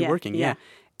equation was actually working. Yeah.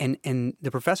 And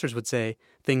the professors would say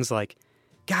things like,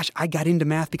 gosh, I got into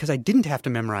math because I didn't have to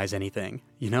memorize anything,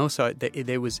 So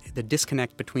there was the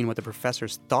disconnect between what the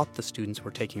professors thought the students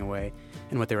were taking away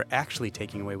and what they were actually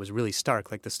taking away was really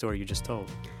stark, like the story you just told.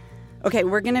 Okay,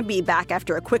 we're going to be back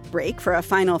after a quick break for a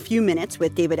final few minutes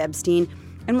with David Epstein,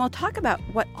 and we'll talk about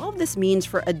what all of this means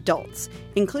for adults,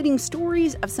 including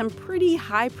stories of some pretty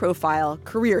high-profile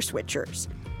career switchers.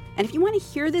 And if you want to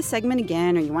hear this segment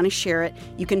again or you want to share it,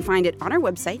 you can find it on our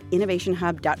website,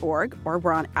 innovationhub.org, or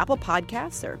we're on Apple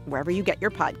Podcasts or wherever you get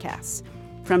your podcasts.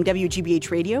 From WGBH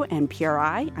Radio and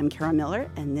PRI, I'm Kara Miller,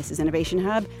 and this is Innovation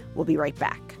Hub. We'll be right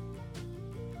back.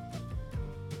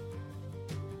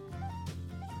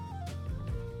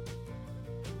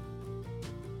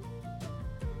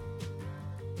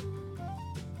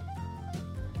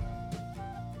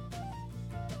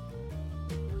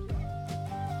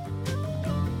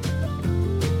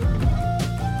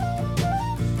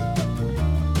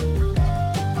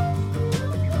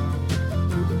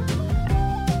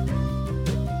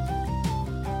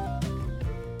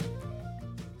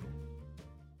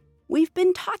 We've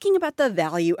been talking about the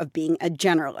value of being a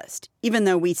generalist, even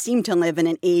though we seem to live in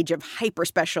an age of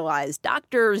hyper-specialized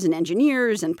doctors and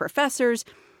engineers and professors,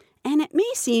 and it may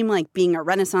seem like being a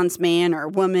Renaissance man or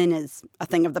woman is a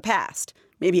thing of the past.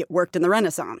 Maybe it worked in the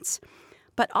Renaissance.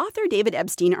 But author David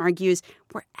Epstein argues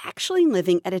we're actually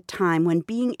living at a time when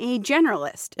being a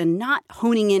generalist and not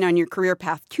honing in on your career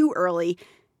path too early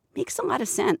makes a lot of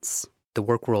sense. The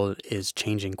work world is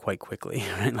changing quite quickly,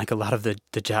 right? A lot of the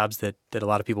jobs that a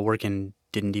lot of people work in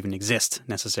didn't even exist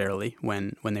necessarily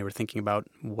when they were thinking about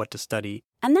what to study.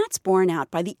 And that's borne out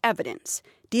by the evidence.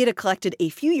 Data collected a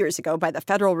few years ago by the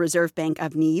Federal Reserve Bank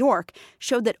of New York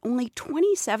showed that only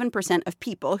 27% of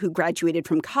people who graduated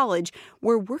from college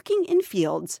were working in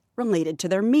fields related to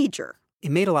their major.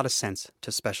 It made a lot of sense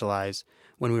to specialize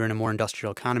when we were in a more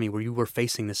industrial economy where you were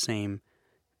facing the same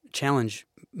challenge,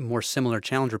 more similar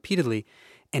challenge repeatedly,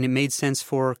 and it made sense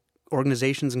for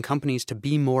organizations and companies to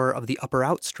be more of the upper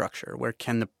out structure where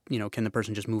can the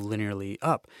person just move linearly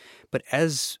up. But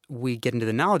as we get into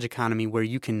the knowledge economy where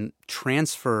you can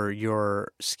transfer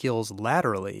your skills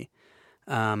laterally,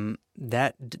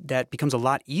 that becomes a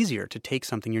lot easier to take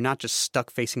something. You're not just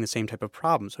stuck facing the same type of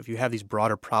problem. So if you have these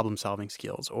broader problem-solving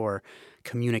skills or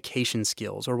communication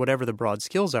skills or whatever the broad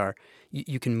skills are,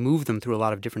 you can move them through a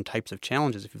lot of different types of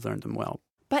challenges if you've learned them well.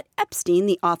 But Epstein,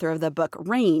 the author of the book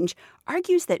Range,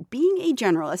 argues that being a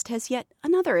generalist has yet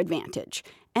another advantage,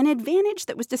 an advantage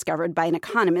that was discovered by an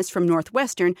economist from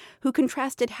Northwestern who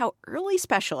contrasted how early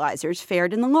specializers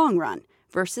fared in the long run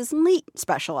versus late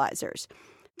specializers.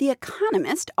 The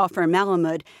economist, Ofer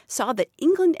Malamud, saw that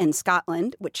England and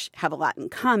Scotland, which have a lot in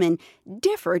common,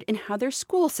 differed in how their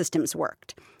school systems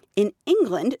worked. In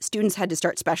England, students had to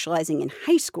start specializing in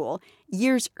high school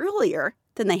years earlier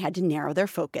than they had to narrow their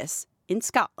focus in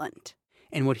Scotland.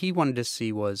 And what he wanted to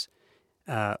see was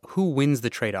who wins the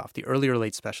trade-off, the early or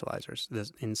late specializers.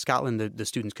 In Scotland, the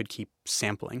students could keep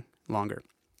sampling longer.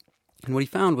 And what he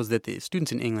found was that the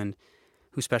students in England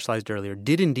who specialized earlier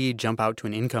did indeed jump out to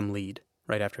an income lead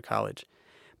right after college.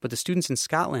 But the students in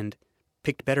Scotland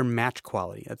picked better match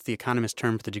quality. That's the economist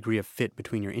term for the degree of fit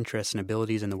between your interests and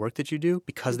abilities and the work that you do,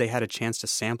 because they had a chance to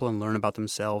sample and learn about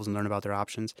themselves and learn about their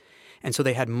options. And so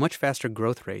they had much faster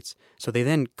growth rates. So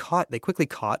they quickly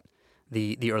caught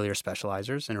the earlier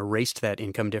specializers and erased that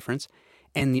income difference.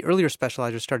 And the earlier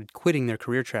specializers started quitting their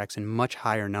career tracks in much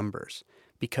higher numbers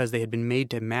because they had been made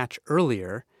to match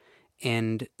earlier.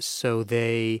 And so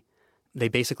they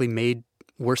basically made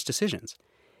worse decisions.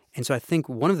 And so I think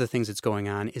one of the things that's going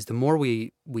on is the more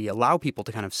we allow people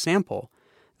to kind of sample,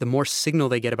 the more signal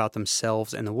they get about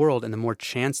themselves and the world, and the more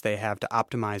chance they have to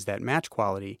optimize that match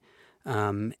quality.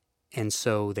 And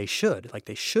so they should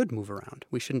move around.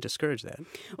 We shouldn't discourage that.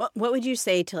 Well, what would you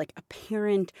say to like a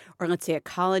parent or let's say a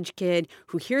college kid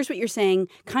who hears what you're saying,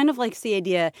 kind of likes the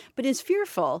idea, but is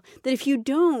fearful that if you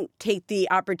don't take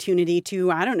the opportunity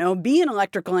to, I don't know, be an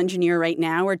electrical engineer right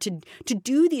now or to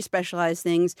do these specialized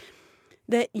things,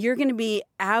 that you're going to be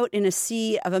out in a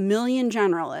sea of a million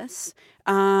generalists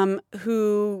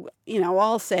who,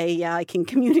 all say, yeah, I can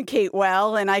communicate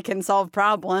well and I can solve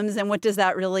problems. And what does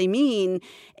that really mean?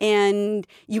 And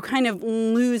you kind of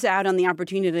lose out on the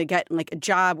opportunity to get like a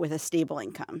job with a stable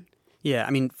income. Yeah,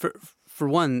 I mean, for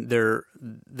one, there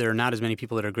are not as many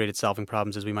people that are great at solving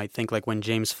problems as we might think. Like when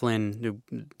James Flynn,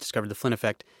 who discovered the Flynn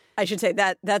effect. I should say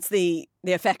that's the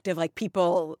effect of like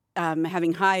people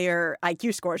having higher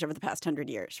IQ scores over the past 100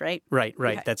 years, right? Right.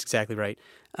 Okay. That's exactly right.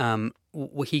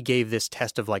 He gave this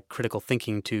test of like critical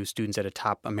thinking to students at a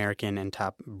top American and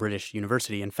top British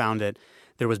university and found that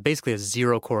there was basically a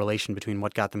zero correlation between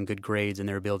what got them good grades and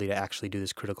their ability to actually do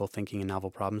this critical thinking and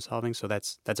novel problem solving. So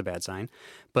that's a bad sign.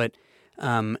 But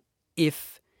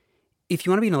if you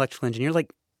want to be an electrical engineer,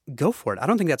 like go for it. I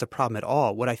don't think that's a problem at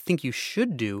all. What I think you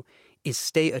should do is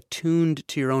stay attuned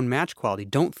to your own match quality.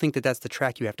 Don't think that that's the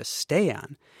track you have to stay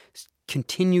on.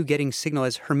 Continue getting signal,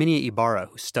 as Herminia Ibarra,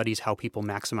 who studies how people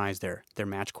maximize their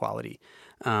match quality,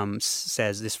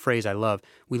 says this phrase I love: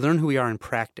 we learn who we are in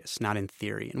practice, not in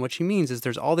theory. And what she means is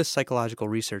there's all this psychological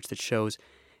research that shows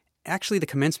actually the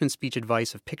commencement speech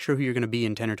advice of picture who you're going to be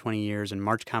in 10 or 20 years and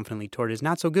march confidently toward it is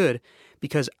not so good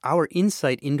because our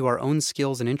insight into our own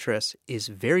skills and interests is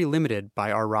very limited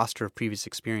by our roster of previous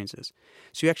experiences.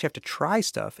 So you actually have to try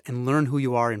stuff and learn who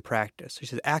you are in practice. So she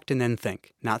says act and then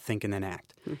think, not think and then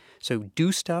act. So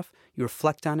do stuff, you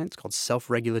reflect on it. It's called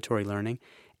self-regulatory learning.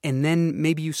 And then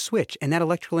maybe you switch. And that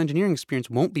electrical engineering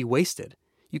experience won't be wasted.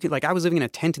 You could, like, I was living in a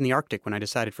tent in the Arctic when I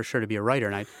decided for sure to be a writer,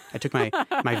 and I took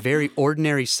my very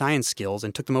ordinary science skills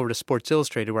and took them over to Sports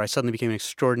Illustrated, where I suddenly became an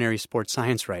extraordinary sports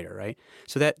science writer, right?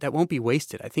 So that won't be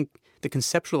wasted. I think the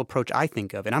conceptual approach I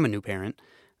think of, and I'm a new parent,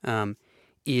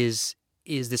 is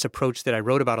this approach that I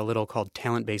wrote about a little called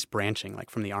talent-based branching, like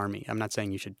from the Army. I'm not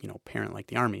saying you should, parent like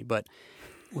the Army, but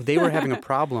they were having a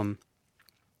problem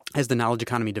as the knowledge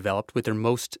economy developed with their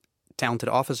most talented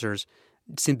officers.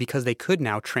 Because they could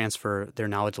now transfer their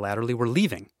knowledge laterally, were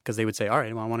leaving because they would say, all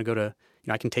right, well, I want to go to,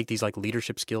 I can take these like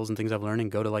leadership skills and things I've learned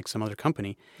and go to like some other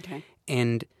company. Okay.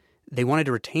 And they wanted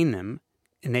to retain them,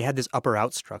 and they had this upper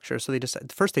out structure. So they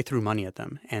decided, first they threw money at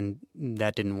them, and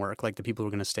that didn't work. Like the people who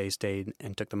were going to stay stayed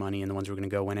and took the money, and the ones who were going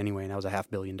to go went anyway, and that was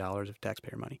 $500 million of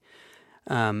taxpayer money.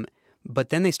 But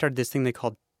then they started this thing they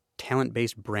called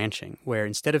talent-based branching, where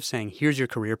instead of saying, here's your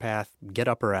career path, get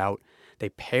up or out, they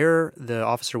pair the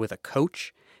officer with a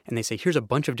coach, and they say, here's a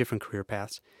bunch of different career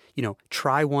paths.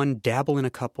 Try one, dabble in a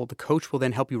couple. The coach will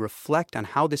then help you reflect on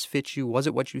how this fits you. Was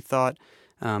it what you thought?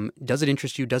 Does it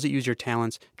interest you? Does it use your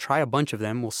talents? Try a bunch of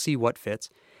them. We'll see what fits.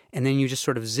 And then you just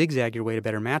sort of zigzag your way to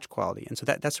better match quality. And so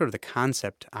that's sort of the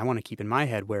concept I want to keep in my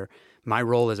head, where my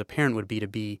role as a parent would be to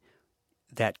be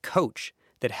that coach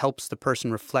that helps the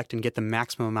person reflect and get the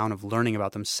maximum amount of learning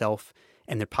about themselves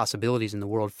the possibilities in the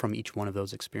world from each one of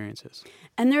those experiences.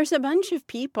 And there's a bunch of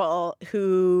people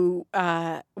who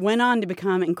went on to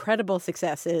become incredible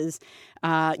successes.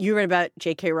 You read about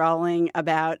J.K. Rowling,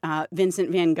 about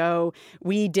Vincent van Gogh.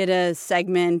 We did a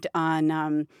segment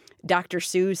on Dr.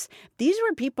 Seuss. These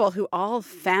were people who all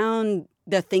found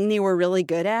the thing they were really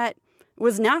good at. It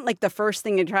was not like the first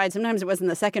thing they tried. Sometimes it wasn't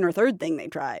the second or third thing they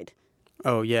tried.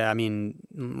 Oh, yeah. I mean,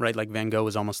 right, like Van Gogh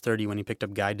was almost 30 when he picked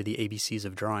up Guide to the ABCs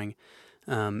of Drawing.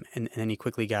 And then he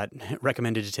quickly got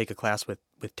recommended to take a class with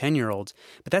 10-year-olds.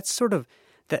 But that's sort of,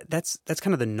 that's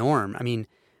kind of the norm. I mean,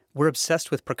 we're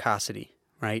obsessed with precocity,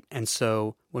 right? And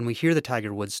so when we hear the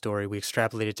Tiger Woods story, we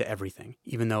extrapolate it to everything,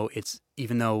 even though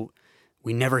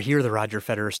we never hear the Roger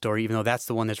Federer story, even though that's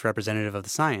the one that's representative of the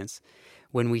science.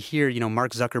 When we hear,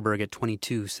 Mark Zuckerberg at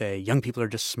 22 say, young people are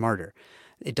just smarter,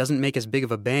 it doesn't make as big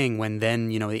of a bang when then,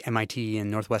 the MIT and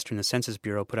Northwestern, the Census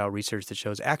Bureau, put out research that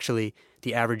shows actually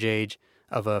the average age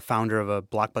of a founder of a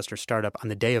blockbuster startup on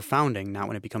the day of founding, not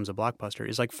when it becomes a blockbuster,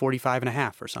 is like 45 and a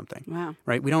half or something. Wow.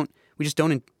 Right? We just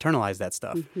don't internalize that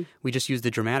stuff. Mm-hmm. We just use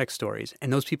the dramatic stories.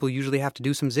 And those people usually have to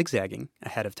do some zigzagging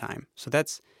ahead of time. So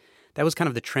that was kind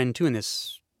of the trend, too, in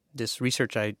this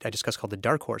research I discussed called the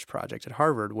Dark Horse Project at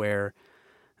Harvard, where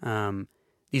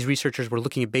these researchers were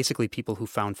looking at basically people who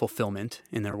found fulfillment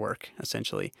in their work,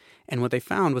 essentially. And what they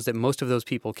found was that most of those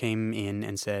people came in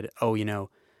and said, oh,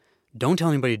 don't tell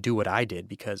anybody to do what I did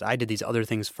because I did these other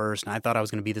things first and I thought I was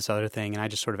going to be this other thing and I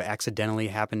just sort of accidentally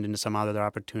happened into some other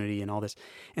opportunity and all this.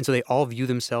 And so they all view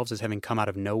themselves as having come out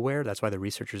of nowhere. That's why the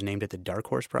researchers named it the Dark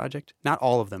Horse Project. Not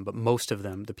all of them, but most of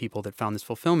them, the people that found this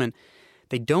fulfillment,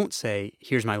 they don't say,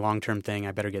 here's my long-term thing,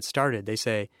 I better get started. They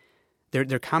say,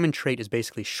 their common trait is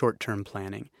basically short-term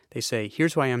planning. They say,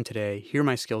 here's who I am today, here are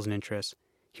my skills and interests,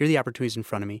 here are the opportunities in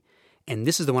front of me, and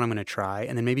this is the one I'm going to try,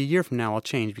 and then maybe a year from now I'll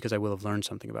change because I will have learned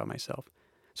something about myself.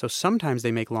 So sometimes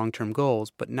they make long-term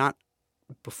goals, but not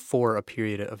before a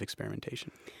period of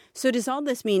experimentation. So does all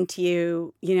this mean to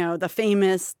you, the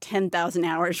famous 10,000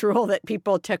 hours rule that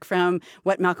people took from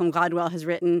what Malcolm Gladwell has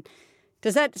written,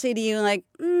 does that say to you, like,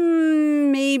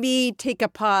 maybe take a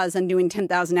pause on doing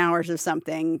 10,000 hours of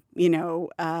something,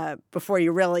 before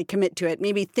you really commit to it?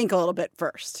 Maybe think a little bit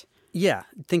first. Yeah,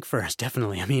 think first,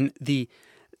 definitely. I mean, the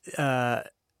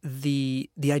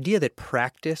idea that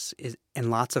practice is and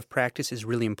lots of practice is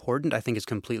really important, I think, is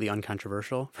completely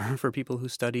uncontroversial for people who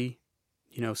study,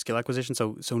 skill acquisition.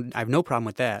 So I have no problem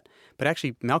with that. But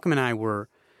actually, Malcolm and I were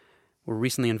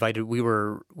recently invited. We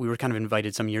were kind of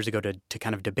invited some years ago to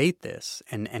kind of debate this,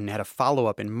 and had a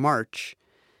follow-up in March,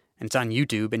 and it's on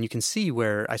YouTube, and you can see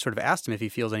where I sort of asked him if he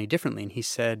feels any differently, and he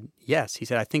said yes. He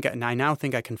said, I now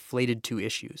think I conflated two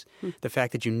issues. The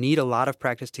fact that you need a lot of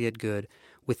practice to get good,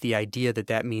 with the idea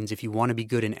that means if you want to be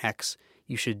good in X,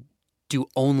 you should do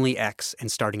only X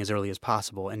and starting as early as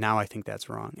possible, and now I think that's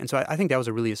wrong. And so I think that was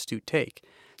a really astute take.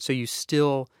 So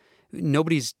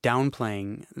nobody's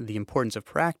downplaying the importance of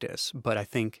practice, but I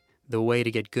think the way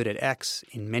to get good at X,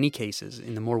 in many cases,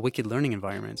 in the more wicked learning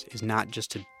environments, is not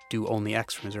just to do only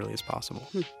X from as early as possible.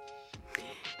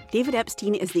 David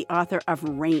Epstein is the author of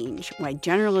Range, Why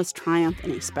Generalists Triumph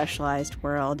in a Specialized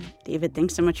World. David,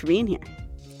 thanks so much for being here.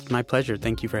 My pleasure.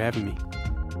 Thank you for having me.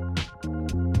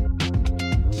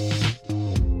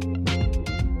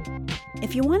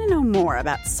 If you want to know more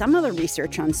about some of the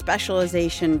research on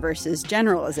specialization versus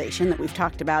generalization that we've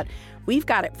talked about, we've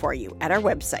got it for you at our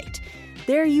website.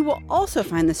 There you will also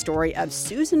find the story of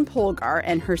Susan Polgar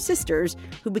and her sisters,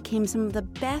 who became some of the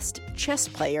best chess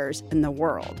players in the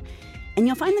world. And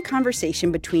you'll find the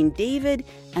conversation between David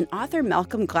and author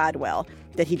Malcolm Gladwell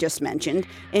that he just mentioned,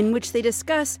 in which they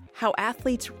discuss how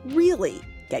athletes really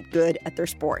get good at their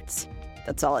sports.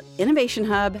 That's all at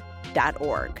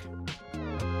innovationhub.org.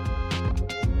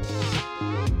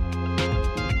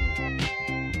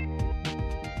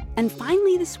 And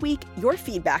finally this week, your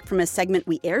feedback from a segment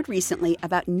we aired recently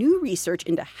about new research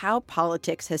into how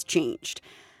politics has changed.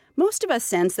 Most of us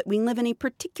sense that we live in a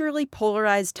particularly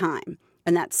polarized time,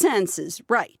 and that sense is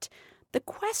right. The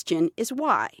question is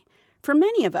why. For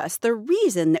many of us, the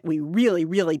reason that we really,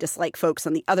 really dislike folks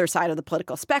on the other side of the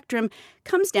political spectrum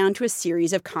comes down to a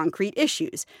series of concrete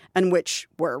issues in which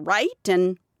we're right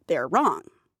and they're wrong.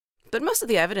 But most of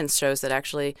the evidence shows that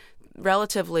actually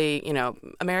relatively,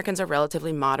 Americans are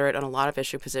relatively moderate on a lot of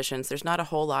issue positions. There's not a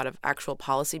whole lot of actual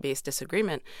policy-based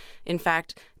disagreement. In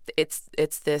fact,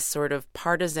 it's this sort of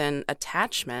partisan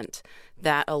attachment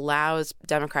that allows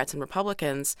Democrats and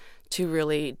Republicans to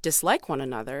really dislike one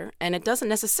another. And it doesn't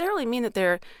necessarily mean that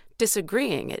they're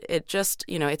disagreeing. It just,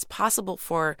 it's possible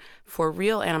for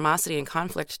real animosity and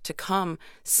conflict to come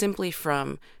simply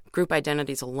from group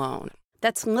identities alone.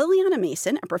 That's Liliana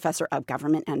Mason, a professor of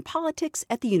government and politics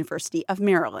at the University of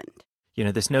Maryland. You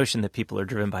know, this notion that people are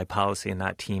driven by policy and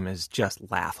not team is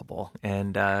just laughable.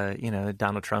 And,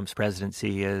 Donald Trump's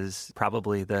presidency is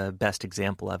probably the best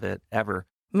example of it ever.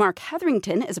 Mark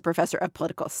Hetherington is a professor of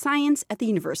political science at the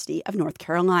University of North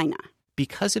Carolina.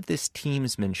 Because of this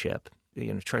teamsmanship,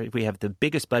 we have the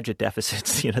biggest budget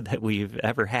deficits, that we've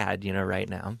ever had, right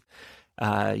now.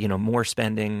 More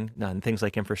spending on things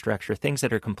like infrastructure, things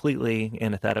that are completely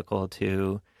antithetical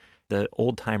to the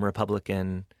old-time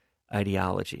Republican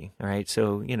ideology, all right?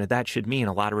 So, that should mean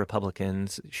a lot of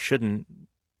Republicans shouldn't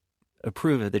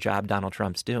approve of the job Donald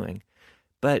Trump's doing.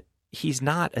 But he's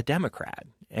not a Democrat,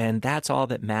 and that's all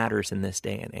that matters in this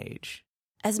day and age.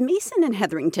 As Mason and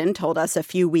Hetherington told us a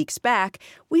few weeks back,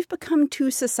 we've become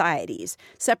two societies,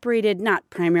 separated not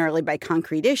primarily by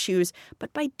concrete issues,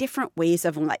 but by different ways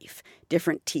of life,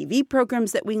 different TV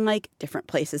programs that we like, different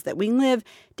places that we live,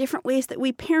 different ways that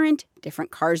we parent, different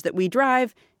cars that we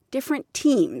drive, different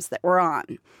teams that we're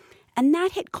on. And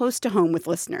that hit close to home with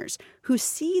listeners who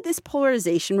see this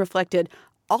polarization reflected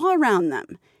all around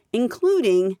them,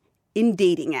 including in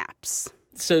dating apps.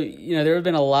 So, there have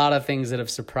been a lot of things that have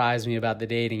surprised me about the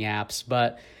dating apps,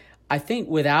 but I think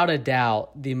without a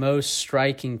doubt, the most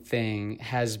striking thing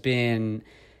has been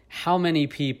how many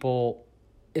people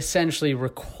essentially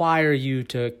require you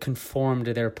to conform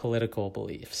to their political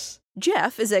beliefs.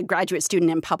 Jeff is a graduate student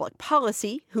in public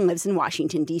policy who lives in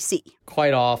Washington, D.C.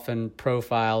 Quite often,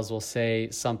 profiles will say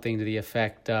something to the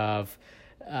effect of,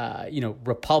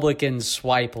 Republicans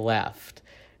swipe left.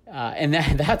 And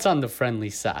that's on the friendly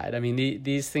side. I mean,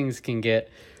 these things can get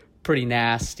pretty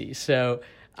nasty. So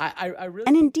I really...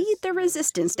 And indeed, the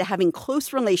resistance to having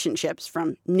close relationships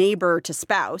from neighbor to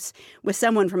spouse with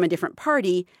someone from a different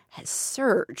party has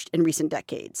surged in recent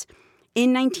decades.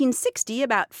 In 1960,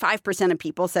 about 5% of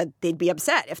people said they'd be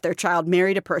upset if their child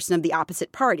married a person of the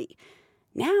opposite party.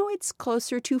 Now it's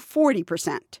closer to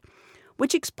 40%,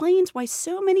 which explains why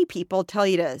so many people tell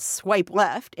you to swipe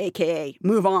left, aka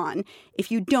move on,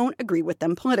 if you don't agree with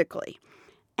them politically.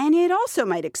 And it also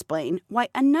might explain why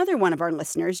another one of our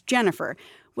listeners, Jennifer,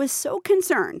 was so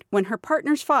concerned when her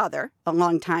partner's father, a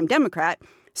longtime Democrat,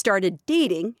 started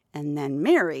dating and then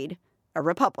married a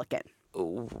Republican.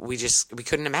 We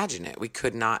couldn't imagine it. We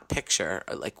could not picture,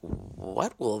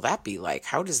 what will that be like?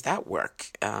 How does that work?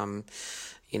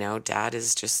 Dad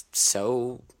is just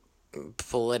so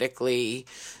politically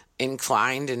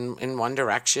inclined in one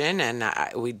direction, and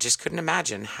we just couldn't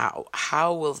imagine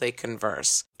how will they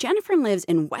converse. Jennifer lives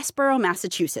in Westboro,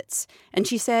 Massachusetts, and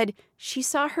she said she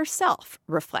saw herself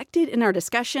reflected in our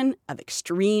discussion of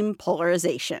extreme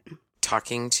polarization.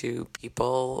 Talking to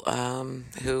people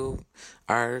who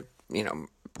are,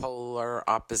 polar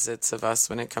opposites of us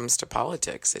when it comes to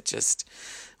politics,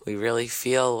 we really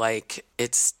feel like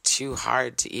it's too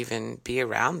hard to even be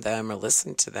around them or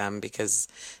listen to them because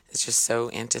it's just so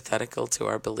antithetical to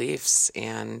our beliefs.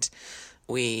 And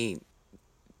we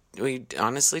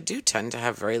honestly do tend to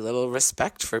have very little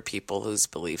respect for people whose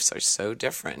beliefs are so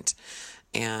different.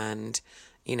 And,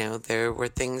 there were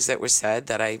things that were said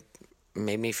that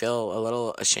made me feel a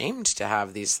little ashamed to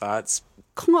have these thoughts.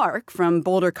 Clark from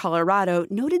Boulder, Colorado,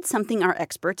 noted something our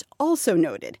experts also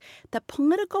noted, that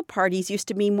political parties used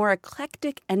to be more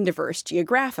eclectic and diverse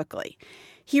geographically.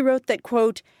 He wrote that,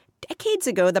 quote, decades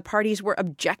ago, the parties were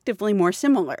objectively more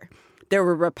similar. There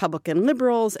were Republican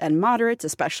liberals and moderates,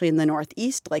 especially in the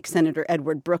Northeast, like Senator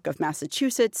Edward Brooke of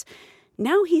Massachusetts.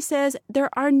 Now, he says, there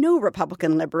are no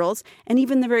Republican liberals, and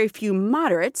even the very few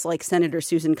moderates, like Senator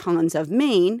Susan Collins of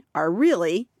Maine, are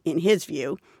really, in his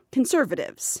view,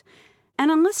 conservatives. And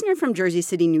a listener from Jersey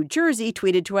City, New Jersey,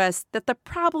 tweeted to us that the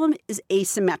problem is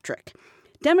asymmetric.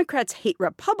 Democrats hate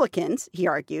Republicans, he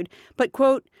argued, but,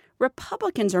 quote,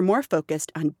 Republicans are more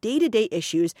focused on day-to-day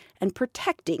issues and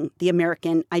protecting the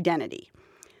American identity.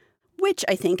 Which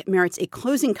I think merits a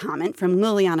closing comment from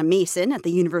Liliana Mason at the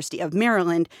University of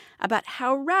Maryland about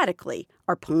how radically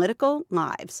our political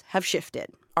lives have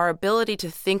shifted. Our ability to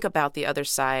think about the other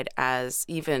side as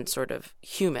even sort of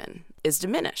human is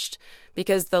diminished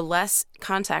because the less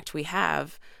contact we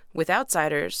have with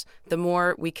outsiders, the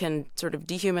more we can sort of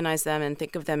dehumanize them and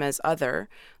think of them as other.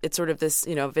 It's sort of this,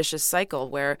 vicious cycle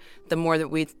where the more that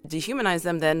we dehumanize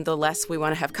them, then the less we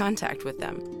want to have contact with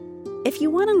them. If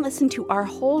you want to listen to our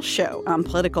whole show on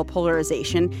political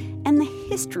polarization and the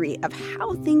history of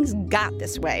how things got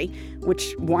this way,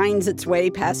 which winds its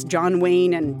way past John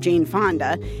Wayne and Jane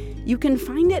Fonda, you can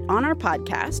find it on our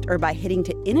podcast or by heading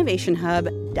to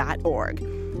innovationhub.org.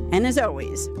 And as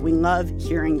always, we love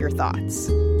hearing your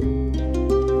thoughts.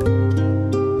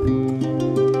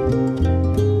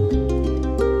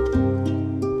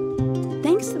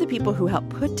 people who helped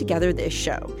put together this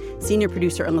show: senior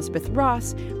producer Elizabeth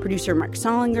Ross, producer Mark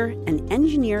Solinger, and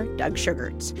engineer Doug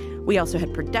Sugarts. We also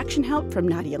had production help from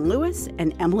Nadia Lewis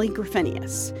and Emily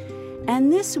Griffinius.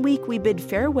 And this week, we bid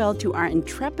farewell to our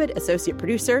intrepid associate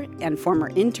producer and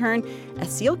former intern,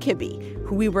 Asil Kibbe,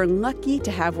 who we were lucky to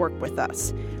have work with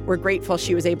us. We're grateful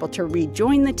she was able to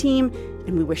rejoin the team,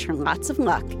 and we wish her lots of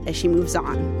luck as she moves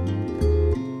on.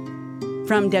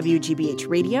 From WGBH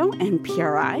Radio and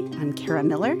PRI, I'm Kara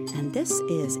Miller, and this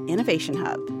is Innovation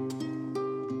Hub.